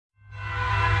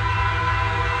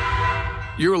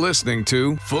You're listening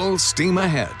to Full Steam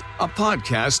Ahead, a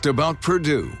podcast about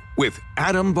Purdue with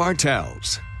Adam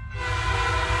Bartels.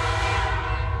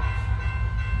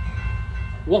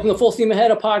 Welcome to Full Steam Ahead,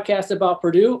 a podcast about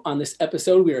Purdue. On this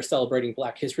episode, we are celebrating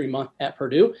Black History Month at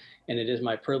Purdue, and it is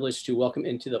my privilege to welcome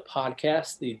into the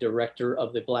podcast the director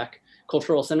of the Black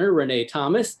Cultural Center, Renee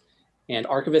Thomas, and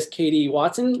archivist Katie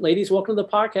Watson. Ladies, welcome to the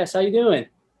podcast. How you doing?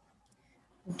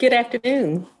 Good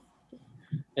afternoon.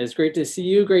 It's great to see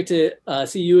you. Great to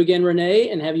see you again, Renee,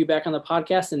 and have you back on the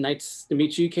podcast. And nice to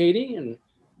meet you, Katie. And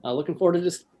looking forward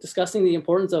to discussing the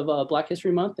importance of Black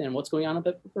History Month and what's going on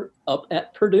up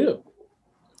at Purdue.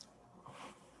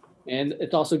 And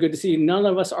it's also good to see none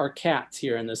of us are cats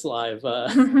here in this live.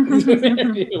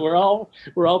 We're all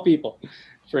people.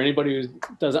 For anybody who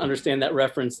doesn't understand that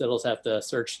reference, they'll have to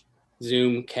search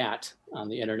Zoom cat on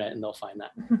the internet and they'll find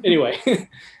that. Anyway,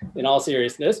 in all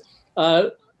seriousness,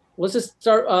 let's just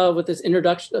start with this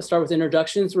introduction. Start with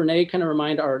introductions. Renee, kind of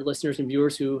remind our listeners and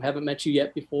viewers who haven't met you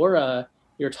yet before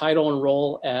your title and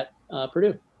role at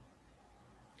Purdue.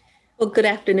 Well, good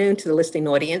afternoon to the listening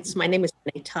audience. My name is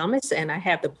Renee Thomas, and I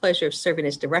have the pleasure of serving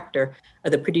as director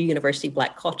of the Purdue University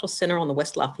Black Cultural Center on the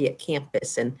West Lafayette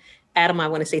campus. And Adam, I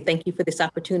want to say thank you for this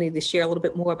opportunity to share a little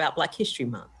bit more about Black History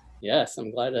Month. Yes,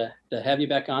 I'm glad to have you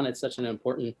back on. It's such an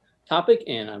important topic,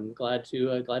 and I'm glad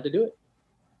to do it.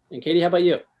 And Katie, how about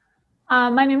you?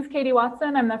 My name is Katie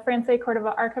Watson. I'm the Francais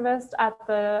Cordova archivist at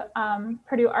the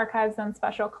Purdue Archives and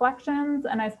Special Collections,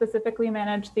 and I specifically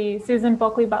manage the Susan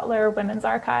Bulkley Butler Women's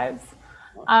Archives.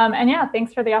 And yeah,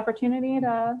 thanks for the opportunity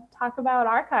to talk about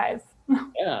archives.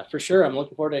 Yeah, for sure. I'm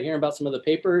looking forward to hearing about some of the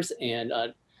papers and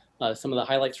some of the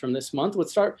highlights from this month.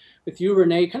 Let's start with you,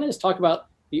 Renee. Kind of just talk about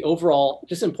the overall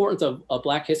just importance of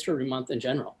Black History Month in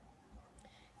general.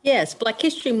 Yes, Black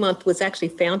History Month was actually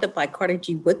founded by Carter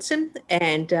G. Woodson,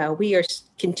 and we are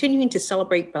continuing to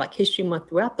celebrate Black History Month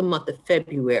throughout the month of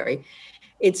February.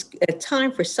 It's a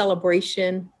time for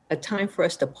celebration, a time for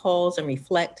us to pause and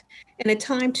reflect, and a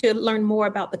time to learn more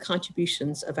about the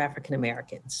contributions of African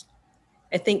Americans.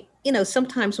 I think,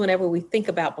 sometimes whenever we think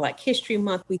about Black History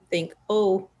Month, we think,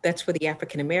 oh, that's for the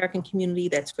African American community,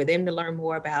 that's for them to learn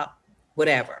more about,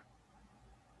 whatever.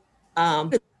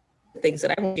 Things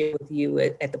that I want to share with you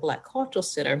at the Black Cultural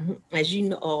Center, as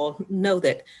you all know,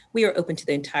 that we are open to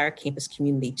the entire campus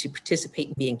community to participate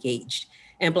and be engaged.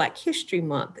 And Black History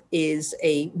Month is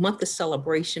a month of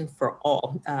celebration for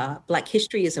all. Black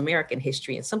history is American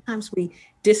history, and sometimes we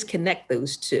disconnect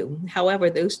those two. However,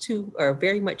 those two are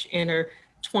very much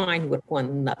intertwined with one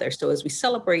another. So as we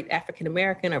celebrate African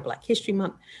American or Black History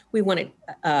Month, we wanted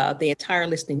the entire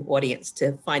listening audience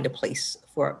to find a place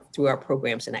through our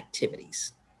programs and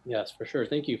activities. Yes, for sure.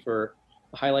 Thank you for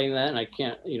highlighting that. And I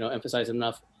can't, emphasize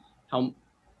enough how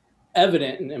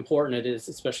evident and important it is,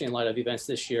 especially in light of events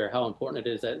this year, how important it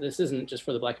is that this isn't just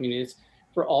for the Black community, it's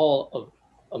for all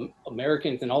of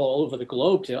Americans and all over the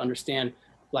globe to understand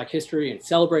Black history and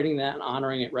celebrating that and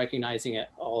honoring it, recognizing it,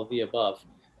 all of the above.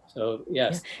 So,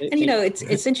 yes. Yeah. And,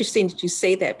 it's interesting that you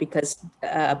say that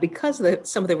because of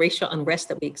some of the racial unrest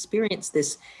that we experienced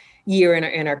this year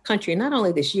in our country, and not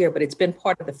only this year, but it's been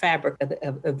part of the fabric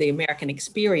of the American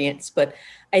experience. But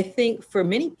I think for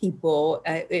many people,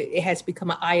 it has become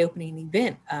an eye-opening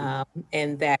event,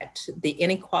 and that the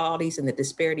inequalities and the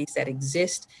disparities that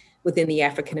exist within the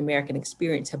African American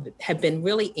experience have been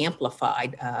really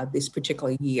amplified this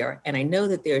particular year. And I know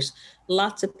that there's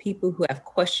lots of people who have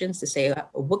questions to say,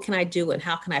 what can I do and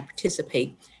how can I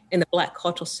participate? And the Black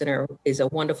Cultural Center is a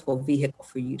wonderful vehicle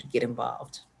for you to get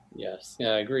involved. Yes,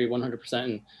 yeah, I agree 100%.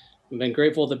 And I've been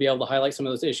grateful to be able to highlight some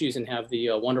of those issues and have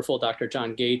the wonderful Dr.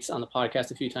 John Gates on the podcast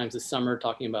a few times this summer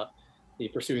talking about the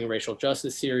Pursuing Racial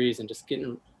Justice series and just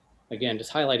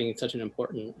highlighting such an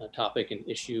important topic and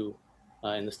issue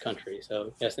in this country.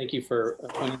 So yes, thank you for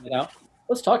pointing that out.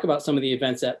 Let's talk about some of the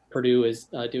events that Purdue is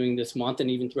doing this month and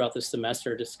even throughout this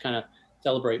semester, just kind of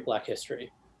celebrate Black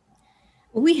history.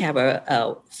 We have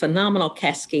a phenomenal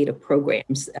cascade of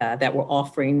programs that we're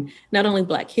offering, not only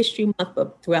Black History Month,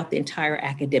 but throughout the entire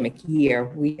academic year.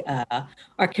 We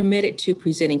are committed to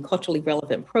presenting culturally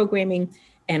relevant programming,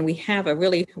 and we have a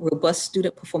really robust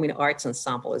student performing arts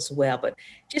ensemble as well. But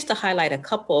just to highlight a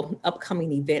couple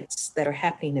upcoming events that are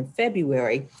happening in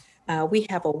February, we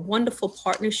have a wonderful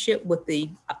partnership with the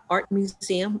Art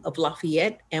Museum of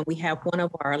Lafayette, and we have one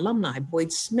of our alumni,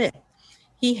 Boyd Smith.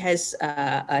 He has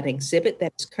an exhibit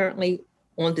that is currently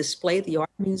on display at the Art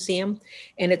Museum,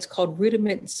 and it's called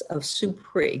Rudiments of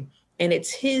Supre. And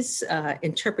it's his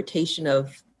interpretation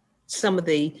of some of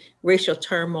the racial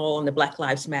turmoil and the Black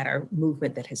Lives Matter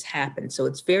movement that has happened. So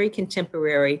it's very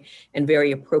contemporary and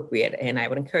very appropriate. And I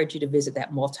would encourage you to visit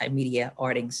that multimedia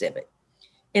art exhibit.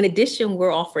 In addition,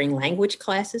 we're offering language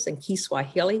classes in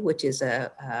Kiswahili, which is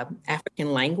a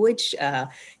African language.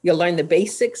 You'll learn the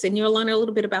basics and you'll learn a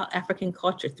little bit about African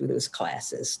culture through those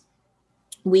classes.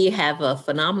 We have a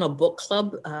phenomenal book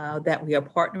club that we are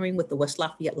partnering with the West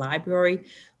Lafayette Library.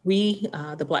 We,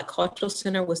 the Black Cultural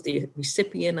Center, was the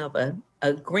recipient of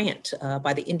a grant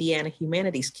by the Indiana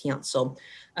Humanities Council,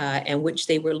 in which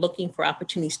they were looking for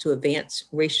opportunities to advance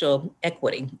racial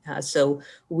equity. So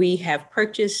we have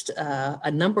purchased a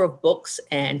number of books,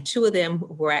 and 2 of them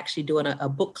we're actually doing a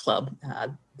book club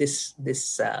this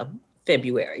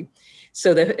February.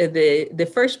 So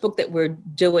the first book that we're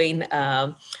doing,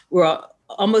 we're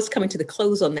almost coming to the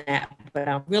close on that, but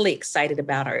I'm really excited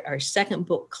about our second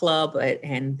book club.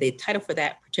 And the title for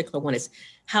that particular one is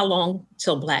How Long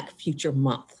Till Black Future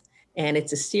Month. And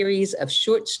it's a series of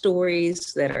short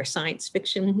stories that are science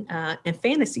fiction and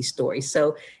fantasy stories.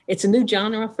 So it's a new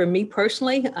genre for me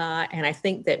personally. And I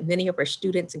think that many of our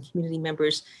students and community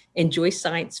members enjoy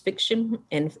science fiction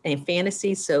and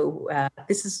fantasy. So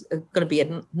this is going to be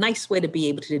a nice way to be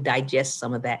able to digest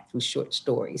some of that through short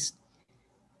stories.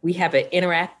 We have an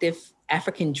interactive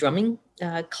African drumming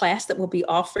class that we'll be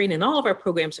offering, and all of our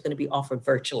programs are going to be offered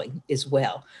virtually as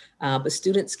well. But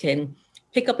students can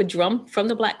pick up a drum from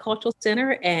the Black Cultural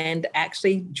Center and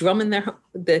actually drum in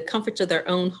the comforts of their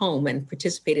own home and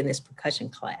participate in this percussion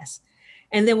class.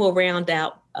 And then we'll round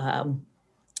out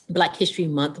Black History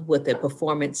Month with a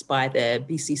performance by the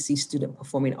BCC Student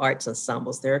Performing Arts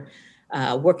Ensembles. They're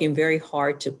working very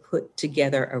hard to put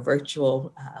together a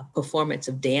virtual performance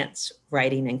of dance,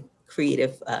 writing, and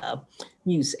creative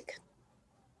music.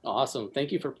 Awesome.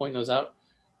 Thank you for pointing those out,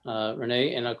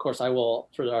 Renee. And of course, I will,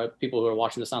 for our people who are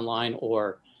watching this online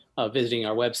or visiting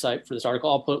our website for this article,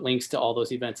 I'll put links to all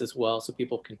those events as well, so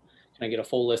people can kind of get a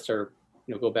full list, or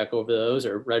go back over those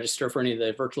or register for any of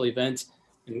the virtual events.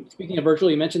 And speaking of virtual,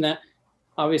 you mentioned that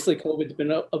obviously COVID's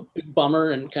been a big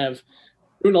bummer and kind of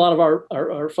ruined a lot of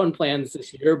our fun plans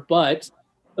this year, but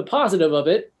the positive of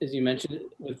it, as you mentioned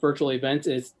with virtual events,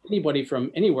 is anybody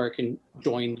from anywhere can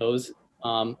join those.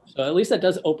 So at least that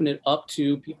does open it up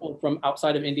to people from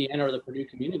outside of Indiana or the Purdue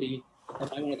community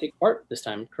that might want to take part this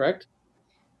time, correct?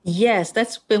 Yes,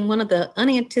 that's been one of the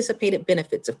unanticipated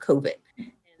benefits of COVID,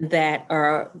 that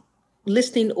our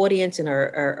listening audience and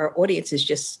our audience has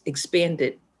just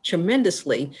expanded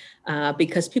tremendously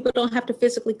because people don't have to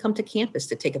physically come to campus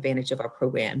to take advantage of our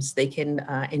programs. They can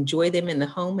enjoy them in the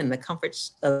home and the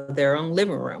comforts of their own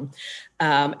living room.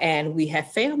 And we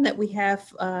have found that we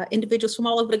have individuals from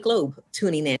all over the globe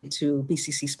tuning in to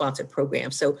BCC sponsored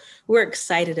programs. So we're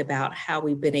excited about how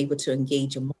we've been able to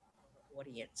engage a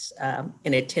audience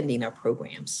in attending our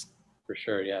programs. For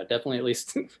sure, yeah, definitely. At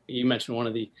least you mentioned one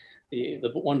of the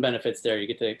one benefits there, you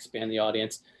get to expand the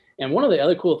audience. And one of the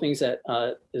other cool things that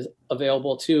is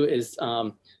available too is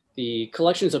the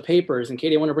collections of papers. And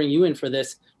Katie, I want to bring you in for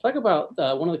this. Talk about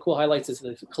one of the cool highlights is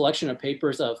the collection of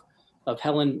papers of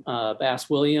Helen Bass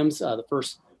Williams, the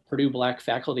first Purdue Black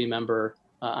faculty member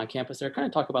on campus there. Kind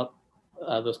of talk about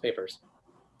those papers.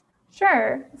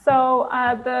 Sure. So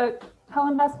the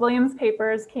Helen Bass Williams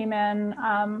papers came in,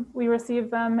 we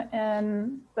received them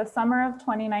in the summer of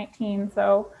 2019.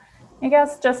 So I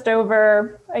guess just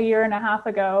over a year and a half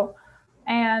ago.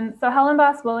 And so Helen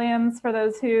Bass Williams, for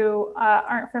those who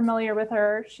aren't familiar with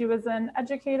her, she was an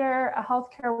educator, a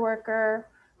healthcare worker,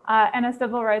 and a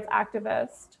civil rights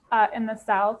activist in the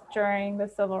South during the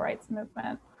civil rights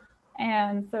movement.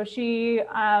 And so she,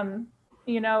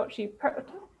 she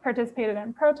participated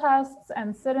in protests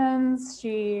and sit-ins.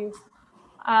 She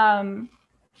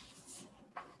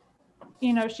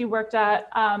she worked at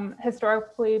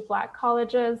historically Black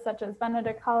colleges such as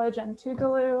Benedict College and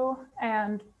Tougaloo,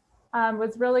 and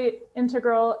was really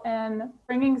integral in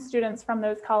bringing students from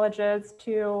those colleges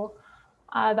to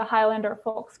the Highlander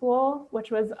Folk School, which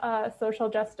was a social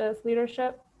justice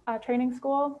leadership training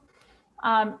school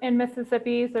in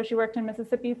Mississippi. So she worked in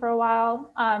Mississippi for a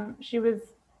while. She was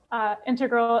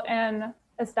integral in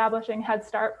establishing Head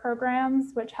Start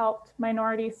programs, which helped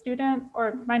minority students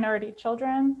or minority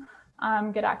children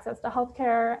get access to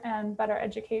healthcare and better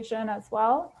education as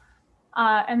well.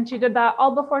 And she did that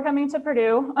all before coming to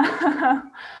Purdue.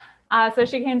 So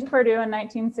she came to Purdue in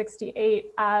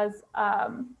 1968 as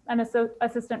an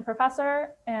assistant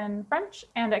professor in French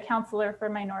and a counselor for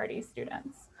minority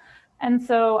students. And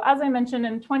so, as I mentioned,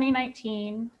 in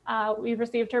 2019, we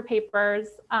received her papers.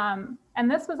 And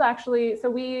this was actually, so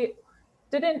we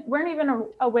weren't even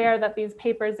aware that these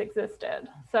papers existed.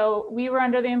 So we were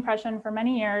under the impression for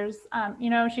many years,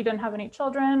 she didn't have any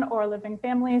children or living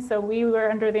family. So we were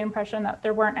under the impression that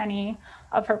there weren't any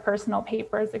of her personal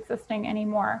papers existing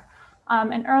anymore.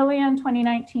 And early in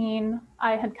 2019,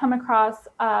 I had come across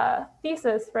a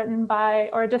thesis written by,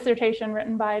 or a dissertation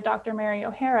written by Dr. Mary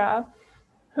O'Hara,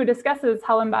 who discusses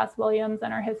Helen Bass Williams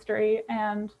and her history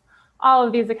and all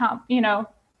of these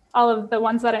all of the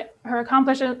ones that her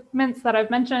accomplishments that I've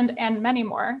mentioned and many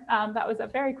more. That was a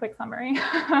very quick summary.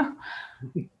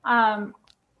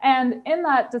 And in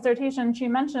that dissertation, she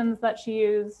mentions that she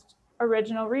used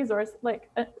original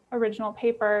original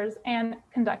papers and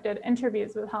conducted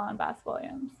interviews with Helen Bass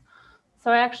Williams.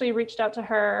 So I actually reached out to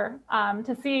her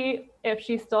to see if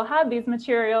she still had these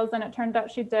materials, and it turned out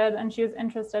she did, and she was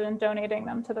interested in donating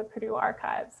them to the Purdue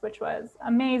Archives, which was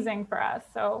amazing for us.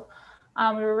 So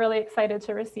we were really excited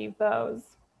to receive those.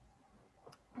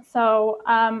 So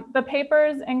the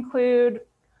papers include,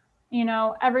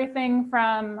 everything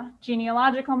from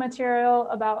genealogical material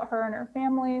about her and her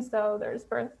family. So there's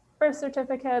birth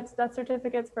certificates, death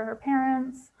certificates for her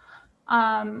parents.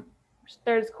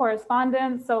 There's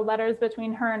correspondence, so letters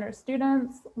between her and her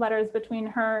students, letters between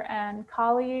her and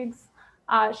colleagues.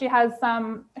 She has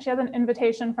an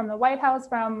invitation from the White House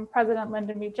from President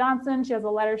Lyndon B. Johnson. She has a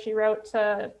letter she wrote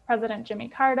to President Jimmy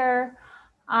Carter.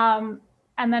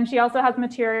 And then she also has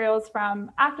materials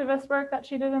from activist work that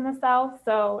she did in the South.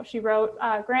 So she wrote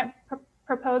grant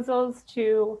proposals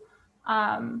to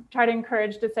try to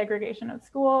encourage desegregation of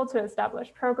school, to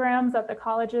establish programs at the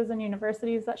colleges and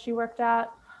universities that she worked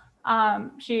at.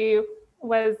 She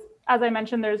was, as I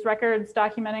mentioned, there's records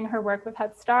documenting her work with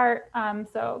Head Start.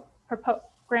 So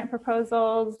grant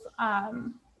proposals,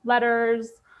 letters.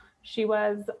 She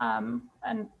was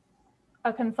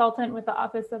a consultant with the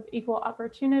Office of Equal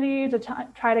Opportunity to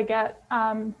try to get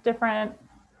different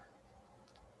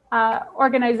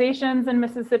organizations in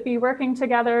Mississippi working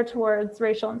together towards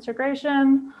racial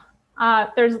integration.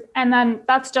 And then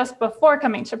that's just before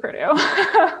coming to Purdue.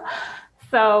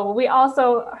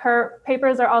 So her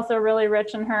papers are also really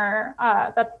rich in her,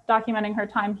 documenting her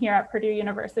time here at Purdue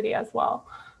University as well.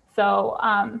 So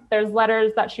there's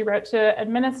letters that she wrote to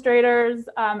administrators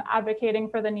advocating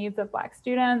for the needs of Black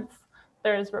students.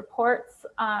 There's reports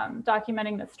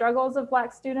documenting the struggles of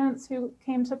Black students who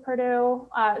came to Purdue.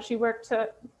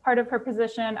 Part of her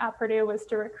position at Purdue was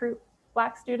to recruit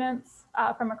Black students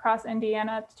from across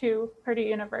Indiana to Purdue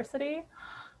University.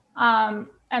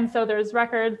 And so there's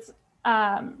records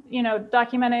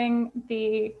documenting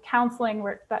the counseling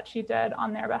work that she did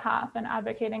on their behalf and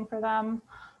advocating for them.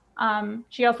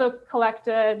 She also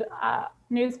collected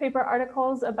newspaper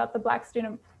articles about the Black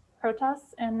student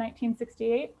protests in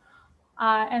 1968.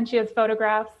 And she has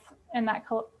photographs in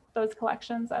those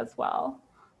collections as well.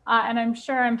 And I'm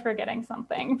sure I'm forgetting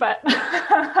something, but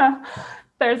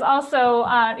there's also,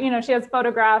 she has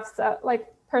photographs, like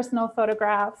personal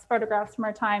photographs from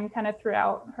her time kind of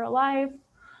throughout her life.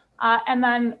 And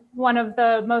then one of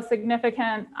the most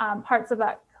significant parts of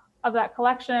that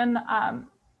collection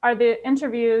are the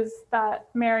interviews that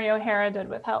Mary O'Hara did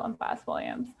with Helen Bass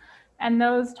Williams. And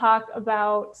those talk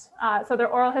about, so they're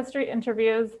oral history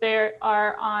interviews. They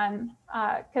are on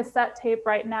cassette tape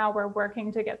right now. We're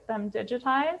working to get them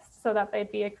digitized so that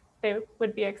they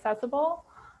would be accessible,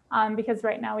 because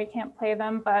right now we can't play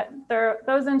them. But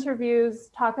those interviews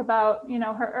talk about,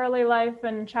 her early life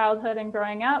and childhood and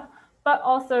growing up, but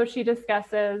also she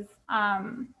discusses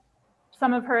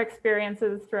some of her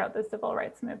experiences throughout the civil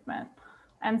rights movement.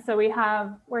 And so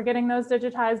we're getting those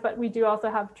digitized, but we do also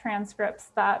have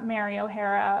transcripts that Mary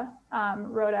O'Hara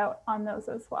wrote out on those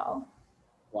as well.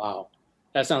 Wow.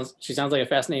 She sounds like a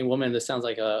fascinating woman. This sounds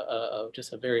like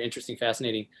just a very interesting,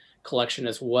 fascinating collection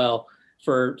as well.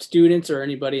 For students or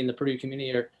anybody in the Purdue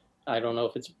community, or I don't know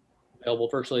if it's available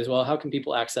virtually as well, how can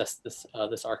people access this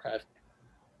archive?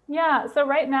 Yeah, so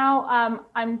right now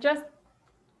I'm just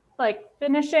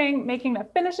making the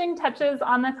finishing touches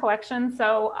on the collection.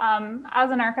 So as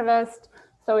an archivist,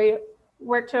 so we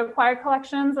work to acquire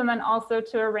collections and then also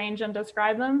to arrange and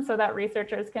describe them so that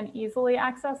researchers can easily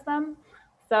access them.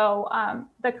 So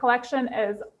the collection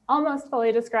is almost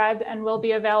fully described and will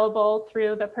be available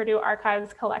through the Purdue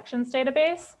Archives collections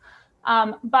database.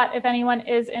 But if anyone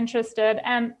is interested,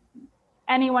 and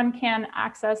anyone can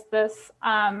access this,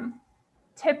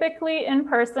 typically in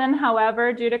person.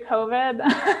 However, due to COVID,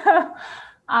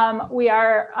 we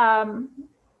are,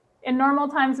 in normal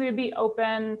times, we would be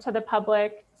open to the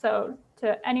public. So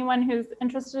to anyone who's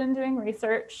interested in doing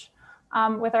research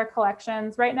with our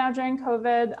collections. Right now during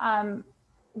COVID,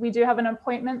 we do have an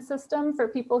appointment system for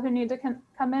people who need to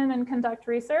come in and conduct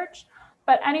research,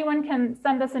 but anyone can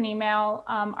send us an email,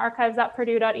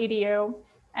 archives@purdue.edu,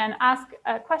 and ask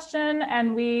a question,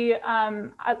 and we,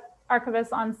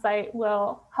 archivists on site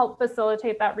will help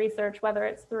facilitate that research, whether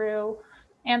it's through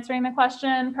answering the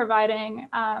question, providing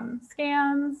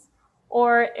scans,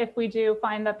 or if we do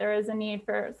find that there is a need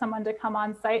for someone to come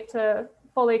on site to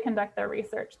fully conduct their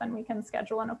research, then we can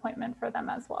schedule an appointment for them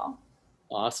as well.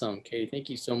 Awesome, Katie. Thank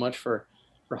you so much for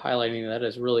highlighting that.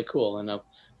 Is really cool. And I'll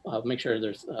make sure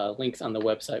there's links on the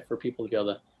website for people to be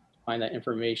able to find that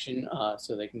information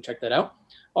so they can check that out.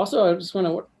 Also, I just want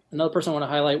to, another person I want to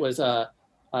highlight was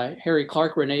Harry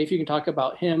Clark. Renee, if you can talk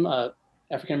about him,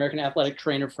 African-American athletic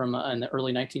trainer from in the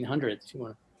early 1900s, if you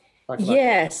want to talk about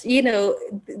Yes,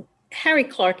 Harry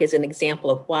Clark is an example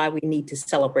of why we need to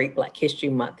celebrate Black History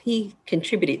Month. He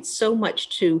contributed so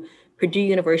much to Purdue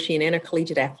University and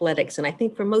intercollegiate athletics. And I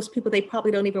think for most people, they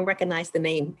probably don't even recognize the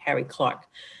name Harry Clark.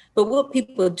 But what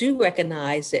people do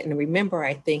recognize and remember,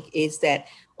 I think, is that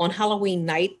on Halloween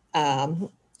night,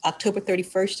 October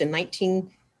 31st in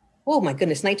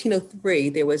 1903,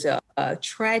 there was a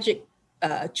tragic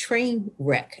train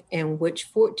wreck in which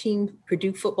 14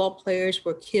 Purdue football players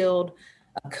were killed,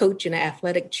 a coach and an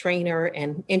athletic trainer,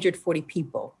 and injured 40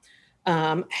 people.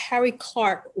 Harry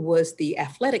Clark was the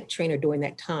athletic trainer during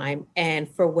that time,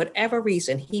 and for whatever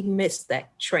reason, he missed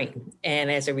that train. And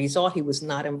as a result, he was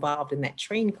not involved in that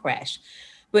train crash.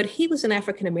 But he was an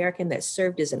African-American that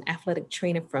served as an athletic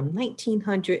trainer from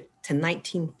 1900 to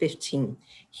 1915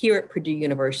 here at Purdue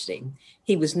University.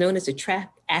 He was known as a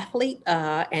track athlete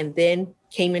and then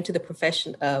came into the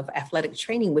profession of athletic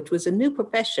training, which was a new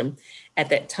profession at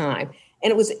that time. And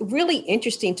it was really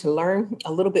interesting to learn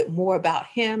a little bit more about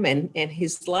him and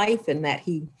his life, and that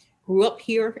he grew up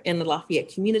here in the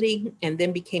Lafayette community and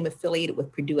then became affiliated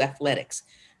with Purdue Athletics.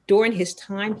 During his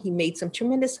time, he made some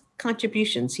tremendous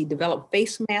contributions. He developed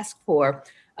face masks for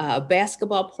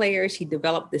basketball players. He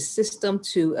developed this system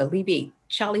to alleviate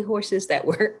Charlie horses that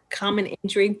were common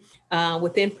injury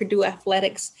within Purdue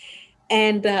Athletics.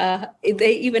 And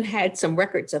they even had some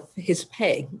records of his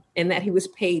pay, and that he was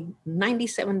paid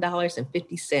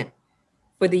 $97.50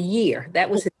 for the year. That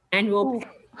was his annual pay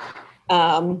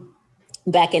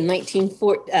back in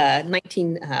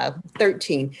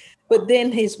 1913. But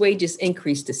then his wages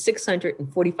increased to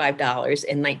 $645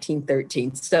 in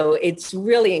 1913. So it's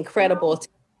really incredible to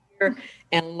hear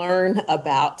and learn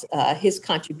about his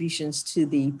contributions to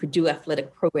the Purdue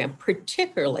athletic program,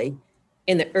 particularly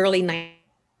in the early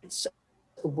 90s,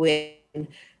 when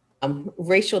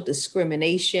racial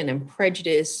discrimination and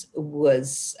prejudice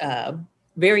was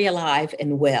very alive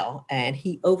and well. And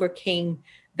he overcame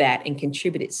that and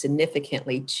contributed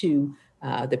significantly to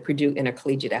the Purdue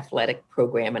Intercollegiate Athletic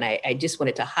Program. And I just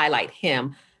wanted to highlight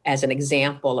him as an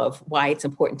example of why it's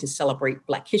important to celebrate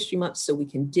Black History Month, so we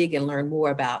can dig and learn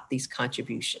more about these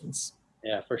contributions.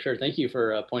 Yeah, for sure. Thank you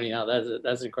for pointing out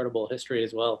that's incredible history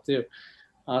as well, too.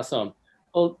 Awesome.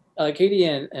 Well, Katie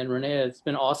and Renee, it's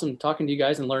been awesome talking to you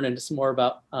guys and learning some more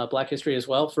about Black history as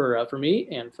well for me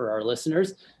and for our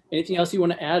listeners. Anything else you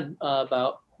want to add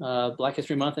about Black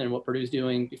History Month and what Purdue's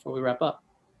doing before we wrap up?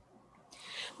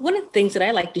 One of the things that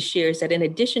I like to share is that in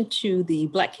addition to the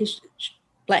Black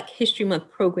History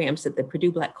Month programs that the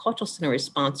Purdue Black Cultural Center is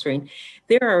sponsoring,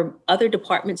 there are other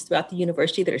departments throughout the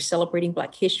university that are celebrating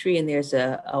Black history. And there's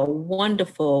a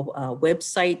wonderful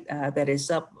website that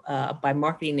is up by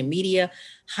Marketing and Media,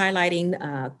 highlighting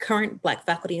current Black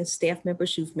faculty and staff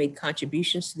members who've made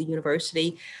contributions to the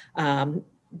university.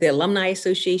 The Alumni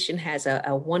Association has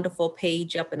a wonderful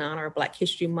page up in honor of Black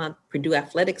History Month. Purdue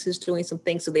Athletics is doing some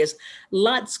things. So there's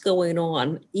lots going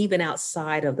on, even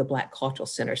outside of the Black Cultural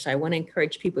Center. So I want to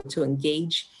encourage people to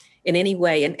engage in any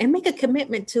way and make a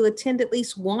commitment to attend at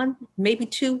least one, maybe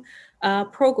two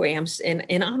programs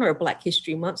in honor of Black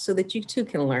History Month, so that you too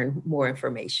can learn more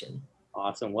information.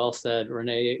 Awesome. Well said,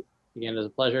 Renee. Again, it's a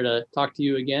pleasure to talk to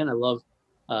you again. I love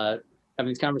having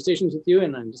these conversations with you,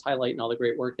 and I'm just highlighting all the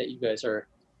great work that you guys are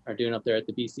doing up there at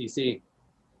the BCC.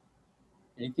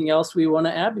 Anything else we want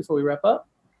to add before we wrap up?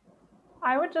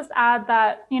 I would just add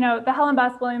that, the Helen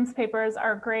Bass Williams papers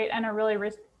are great and a really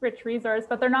rich resource,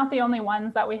 but they're not the only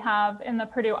ones that we have in the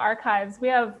Purdue archives. We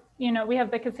have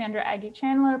the Cassandra Aggie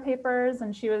Chandler papers,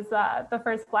 and she was the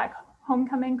first Black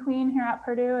homecoming queen here at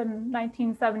Purdue in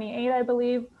 1978, I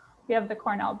believe. We have the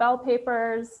Cornell Bell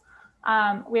papers.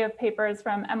 We have papers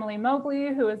from Emily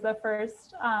Mobley, who was the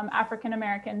first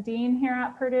African-American dean here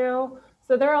at Purdue.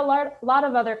 So there are a lot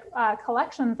of other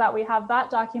collections that we have that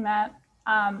document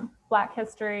Black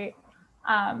history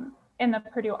in the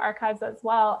Purdue archives as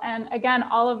well. And again,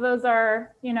 all of those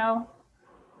are,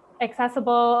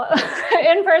 accessible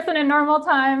in person in normal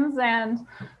times. And,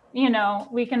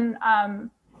 we can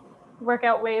work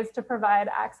out ways to provide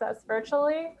access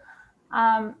virtually.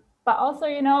 But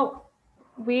also,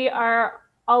 we are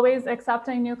always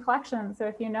accepting new collections. So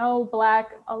if you know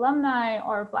Black alumni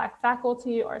or Black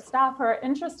faculty or staff who are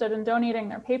interested in donating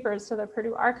their papers to the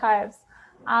Purdue Archives,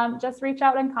 just reach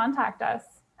out and contact us.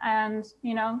 And,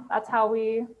 you know, that's how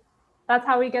we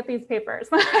get these papers.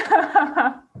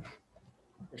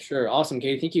 For sure. Awesome,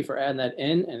 Katie. Thank you for adding that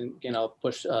in. And again, I'll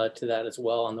push to that as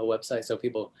well on the website so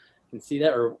people can see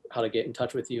that, or how to get in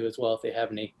touch with you as well if they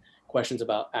have any questions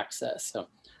about access. So,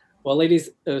 well, ladies,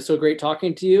 it was so great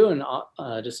talking to you, and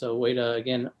just a way to,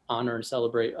 again, honor and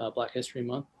celebrate Black History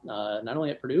Month, not only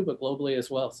at Purdue, but globally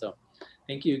as well. So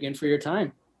thank you again for your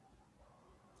time.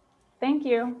 Thank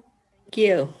you. Thank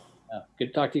you. Good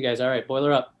to talk to you guys. All right,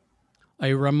 boiler up.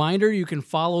 A reminder, you can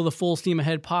follow the Full Steam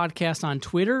Ahead podcast on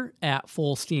Twitter at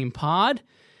FullSteamPod,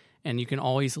 and you can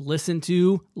always listen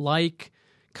to, like,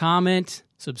 comment,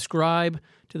 subscribe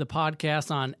to the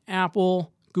podcast on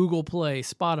Apple, Google Play,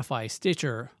 Spotify,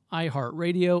 Stitcher,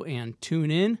 iHeartRadio, and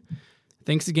TuneIn.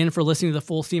 Thanks again for listening to the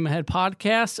Full Steam Ahead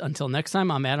podcast. Until next time,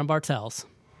 I'm Adam Bartels.